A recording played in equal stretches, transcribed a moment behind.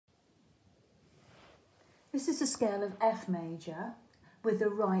This is a scale of F major with the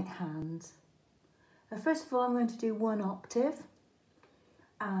right hand. Now, first of all, I'm going to do one octave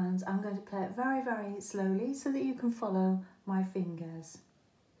and I'm going to play it very, very slowly so that you can follow my fingers.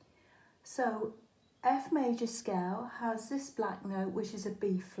 So F major scale has this black note, which is a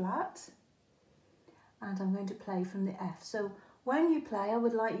B flat, and I'm going to play from the F. So when you play, I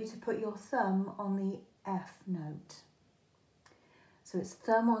would like you to put your thumb on the F note. So it's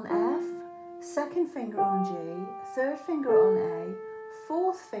thumb on F, second finger on G, third finger on A,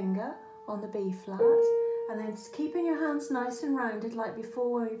 fourth finger on the B flat, and then keeping your hands nice and rounded like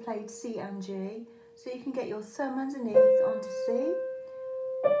before when we played C and G, so you can get your thumb underneath onto C,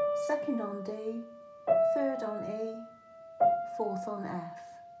 second on D, third on E, fourth on F.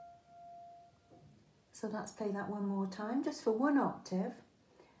 So let's play that one more time, just for one octave.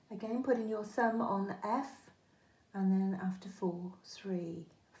 Again, putting your thumb on F, and then after 4, 3,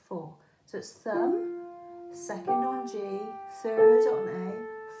 4. So it's thumb, second on G, third on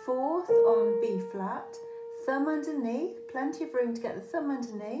A, fourth on B flat, thumb underneath, plenty of room to get the thumb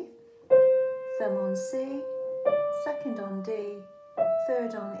underneath, thumb on C, second on D,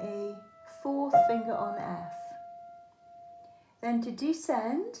 third on E, fourth finger on F. Then to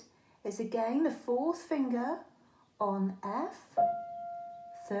descend is again the fourth finger on F,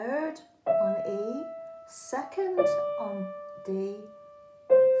 third on E, second on D,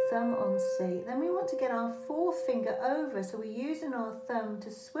 thumb on C. Then we want to get our fourth finger over, so we're using our thumb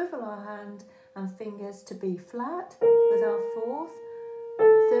to swivel our hand and fingers to B flat with our fourth,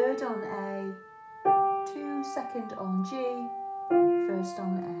 third on A, 2, second on G, first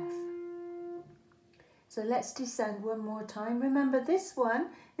on F. So let's descend one more time. Remember this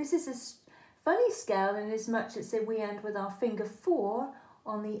is a funny scale in as much as we end with our finger 4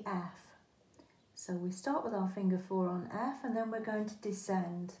 on the F. So we start with our finger 4 on F and then we're going to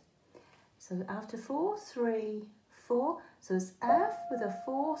descend. So after 4, 3, 4. So it's F with a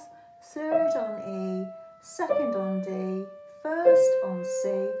fourth, third on E, second on D, first on C,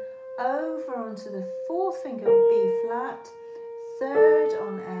 over onto the fourth finger B flat, third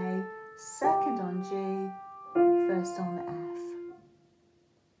on A, second on G, first on F.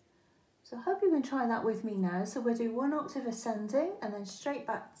 So I hope you can try that with me now. So we'll do one octave ascending and then straight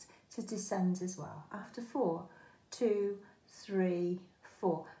back to descend as well. After 4, 2, 3,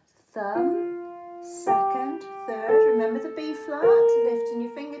 4. Thumb, second, third. Remember the B flat, lifting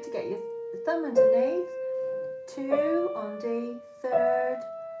your finger to get your thumb underneath. 2 on D, third,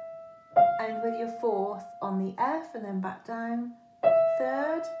 and with your fourth on the F and then back down.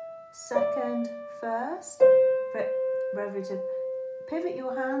 Third, second, first. Remember to pivot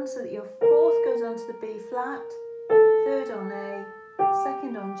your hand so that your fourth goes onto the B flat, third on A,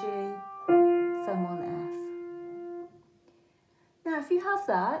 second on G, thumb on F. Now if you have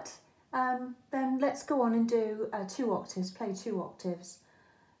that, then let's go on and do 2 octaves, play 2 octaves.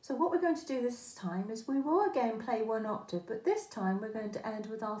 So what we're going to do this time is we will again play 1 octave, but this time we're going to end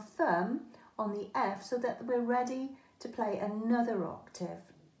with our thumb on the F so that we're ready to play another octave.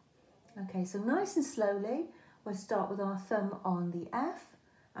 Okay, so nice and slowly, we'll start with our thumb on the F.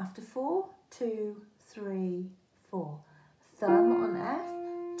 After 4, 2, 3, 4. Thumb on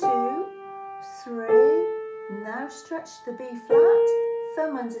F, 2, 3. Now stretch the B flat,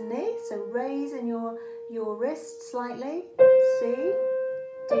 thumb underneath, so raising your wrist slightly. C,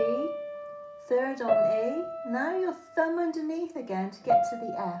 D, third on E. Now your thumb underneath again to get to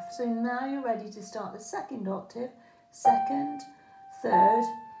the F. So now you're ready to start the second octave. Second, third,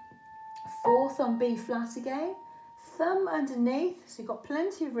 fourth on B flat again. Thumb underneath, so you've got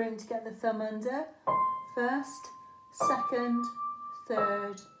plenty of room to get the thumb under. First, second,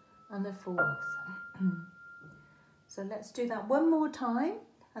 third, and the fourth. So let's do that one more time,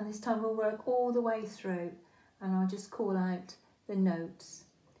 and this time we'll work all the way through, and I'll just call out the notes.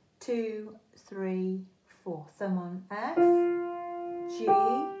 2, 3, 4. Thumb on F, G,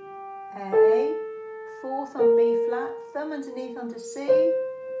 A, fourth on B flat, thumb underneath onto C,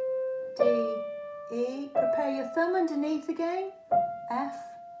 D, E. Prepare your thumb underneath again. F,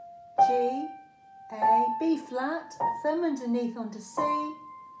 G, A, B flat, thumb underneath onto C,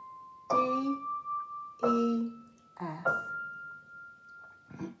 D, E, F.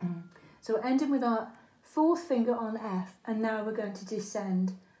 So we're ending with our fourth finger on F, and now we're going to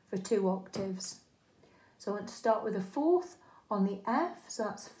descend for 2 octaves. So I want to start with a fourth on the F, so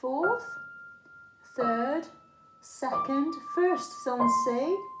that's fourth, third, second, first is on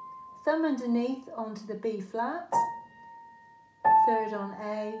C, thumb underneath onto the B flat, third on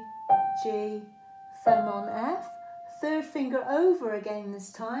A, G, thumb on F, third finger over again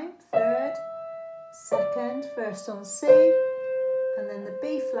this time, third, second, first on C, and then the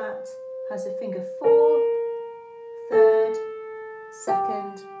B flat has a finger 4,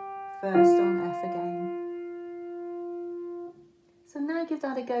 second, first on F again. So now give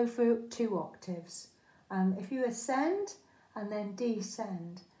that a go for 2 octaves. If you ascend and then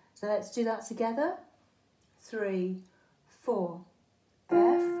descend. So let's do that together. 3, 4,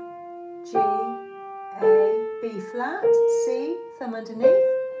 F, G, A, B flat, C, thumb underneath,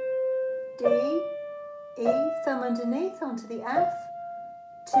 D, E, thumb underneath onto the F,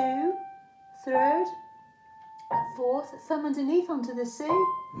 2, third, 4th, thumb underneath onto the C,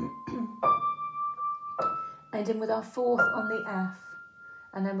 ending with our 4th on the F.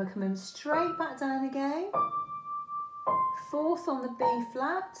 And then we're coming straight back down again, 4th on the B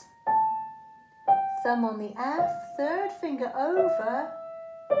flat, thumb on the F, 3rd finger over,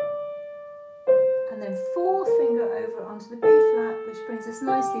 and then 4th finger over onto the B flat, which brings us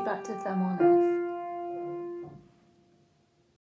nicely back to thumb on F.